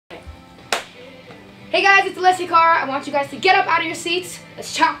Hey guys, it's Alessia Cara. I want you guys to get up out of your seats.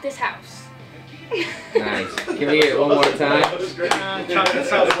 Let's chop this house. Nice. Can we get it one more time? That was great. Chop this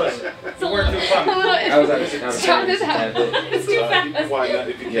house was. You weren't too fun. Let's chop this house. It's too fast. Why not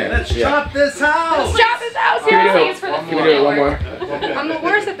if you can? Yeah. Let's chop this house. Let's chop this house. Can we Yeah. do it one more? I'm the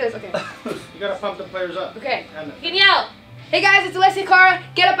worst at this. Okay. You gotta pump the players up. Okay. You can yell. Hey guys, it's Alessia Cara.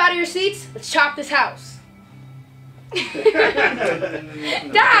 Get up out of your seats. Let's chop this house.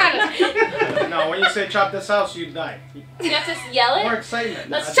 Dad! No, when you say chop this house, you die. You have to yell it. More excitement.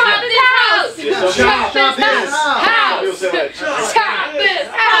 Let's chop this house. Chop Chop this this house. Chop this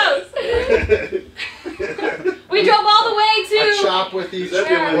house. We drove all the way to Chop with each Let's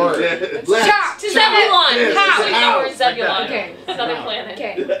chop. to Zebulon. this House. house. Or Zebulon. Okay. It's another planet.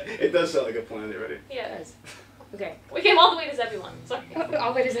 Okay. It does sound like a planet, right? Yeah, it is. Okay. We came all the way to Zebulon. Sorry.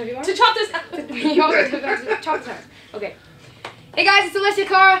 All the way to Zebulon? To chop this house. Chop this house. Okay. Hey guys, it's Alessia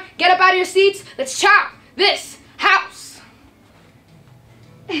Cara. Get up out of your seats. Let's chop this house.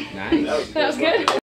 Nice. That was good.